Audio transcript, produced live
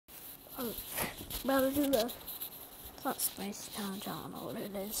About to do the. It's not Spice Challenge, I don't know what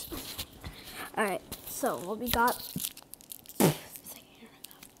it is. Alright, so what we got.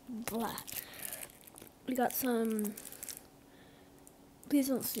 Blah. We got some. Please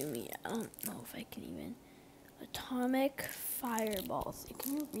don't sue me. I don't know if I can even. Atomic fireballs.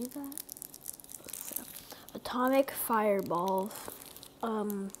 Can you read that? Atomic fireballs.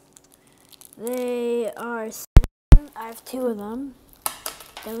 They are. I have 2 of them.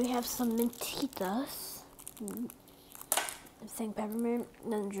 Then we have some Mintitas. I'm saying peppermint.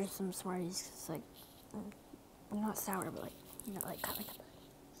 Then there's some Smarties. It's like, not sour, but like, like kind of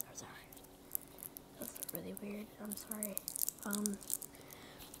sour. That's really weird. I'm sorry.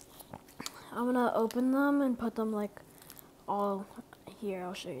 I'm gonna open them and put them like all here.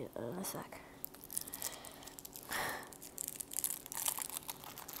 I'll show you in a sec.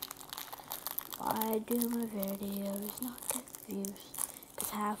 Why do my videos not get views? Cause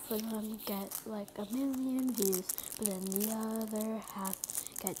half of them get like 1 million views, but then the other half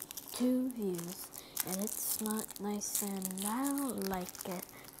get 2 views. And it's not nice and I don't like it.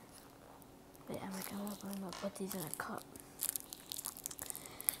 Wait, I'm gonna put these in a cup.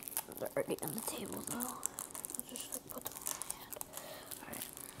 They're already on the table though. I'll just like put them in my hand. Alright.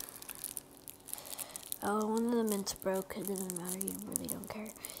 Oh, one of the mints broke. It doesn't matter, you really don't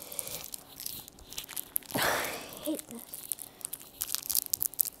care. I hate this.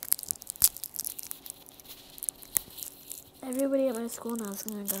 Everybody at my school now is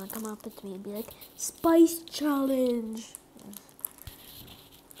gonna come up to me and be like, Spice Challenge!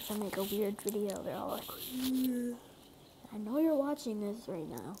 If I make a weird video, they're all like, I know you're watching this right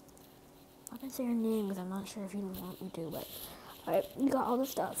now. I'm not gonna say your name because I'm not sure if you want me to, but alright, you got all the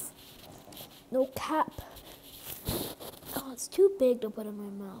stuff. No cap. Oh, it's too big to put in my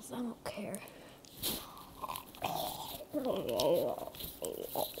mouth. I don't care.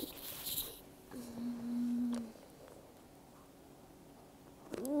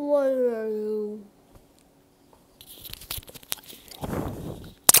 What are you?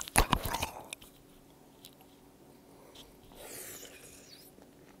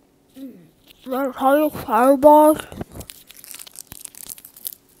 That's how you fireballs?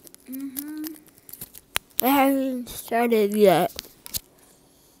 I haven't started yet.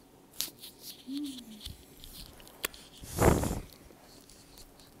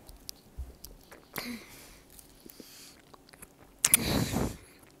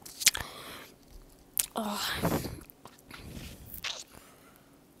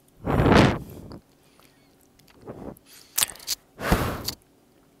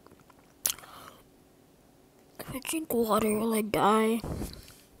 If I drink water, will I die?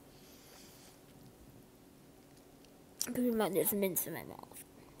 Because about this mints in my mouth.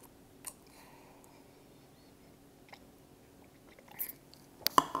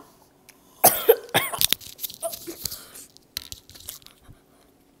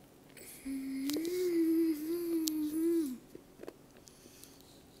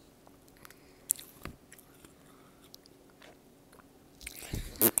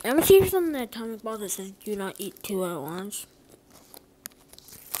 I'm gonna see something in the atomic ball that says do not eat 2 at once.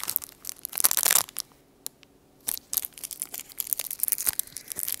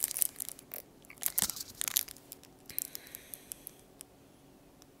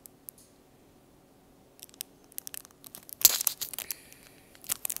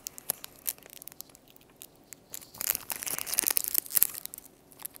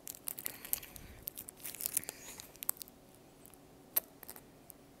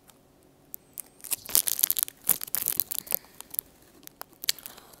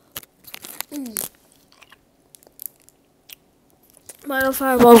 My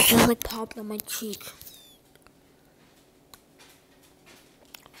fireballs just like popped on my cheek.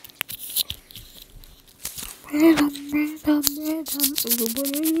 I'm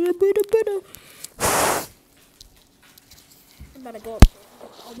about to go up.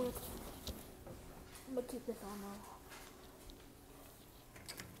 I'm gonna keep this on now.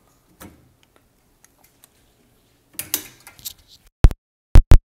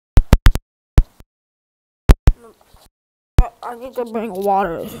 I need to bring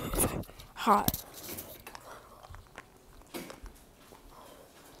water. It's hot.